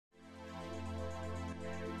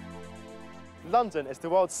London is the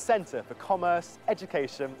world's centre for commerce,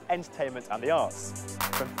 education, entertainment and the arts.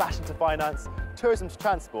 From fashion to finance, tourism to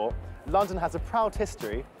transport, London has a proud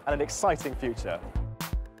history and an exciting future.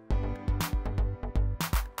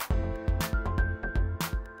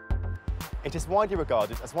 It is widely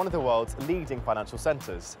regarded as one of the world's leading financial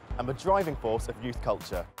centres and the driving force of youth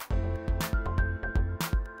culture.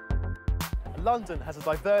 London has a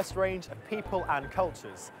diverse range of people and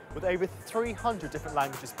cultures, with over 300 different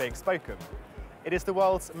languages being spoken. It is the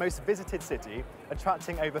world's most visited city,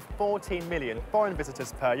 attracting over 14 million foreign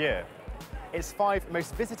visitors per year. Its 5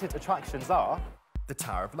 most visited attractions are the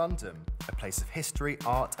Tower of London, a place of history,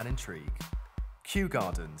 art and intrigue. Kew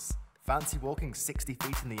Gardens, fancy walking 60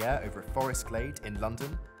 feet in the air over a forest glade in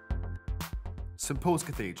London. St Paul's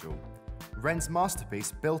Cathedral, Wren's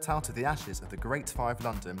masterpiece built out of the ashes of the Great Fire of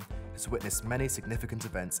London, has witnessed many significant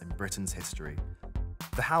events in Britain's history.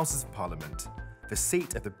 The Houses of Parliament, the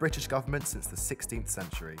seat of the British government since the 16th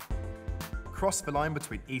century. Cross the line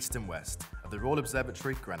between East and West of the Royal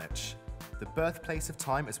Observatory, Greenwich, the birthplace of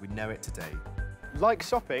time as we know it today. Like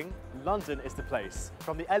shopping, London is the place.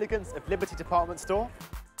 From the elegance of Liberty department store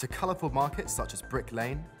to colourful markets such as Brick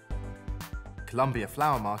Lane, Columbia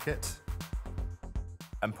Flower Market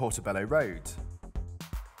and Portobello Road.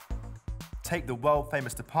 Take the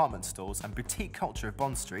world-famous department stores and boutique culture of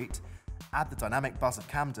Bond Street, add the dynamic buzz of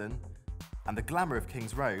Camden and the glamour of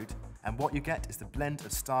King's Road, and what you get is the blend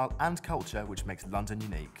of style and culture which makes London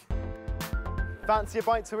unique. Fancy a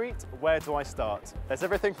bite to eat? Where do I start? There's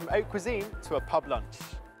everything from haute cuisine to a pub lunch.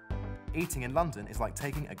 Eating in London is like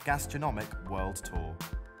taking a gastronomic world tour.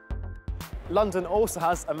 London also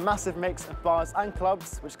has a massive mix of bars and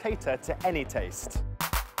clubs which cater to any taste.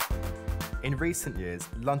 In recent years,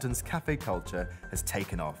 London's cafe culture has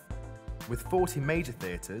taken off, with 40 major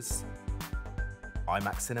theatres,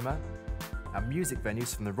 IMAX cinema, and music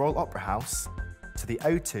venues from the Royal Opera House to the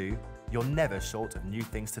O2, you're never short of new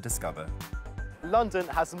things to discover. London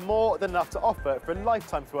has more than enough to offer for a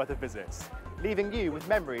lifetime's worth of visits, leaving you with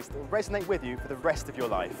memories that will resonate with you for the rest of your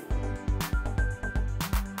life.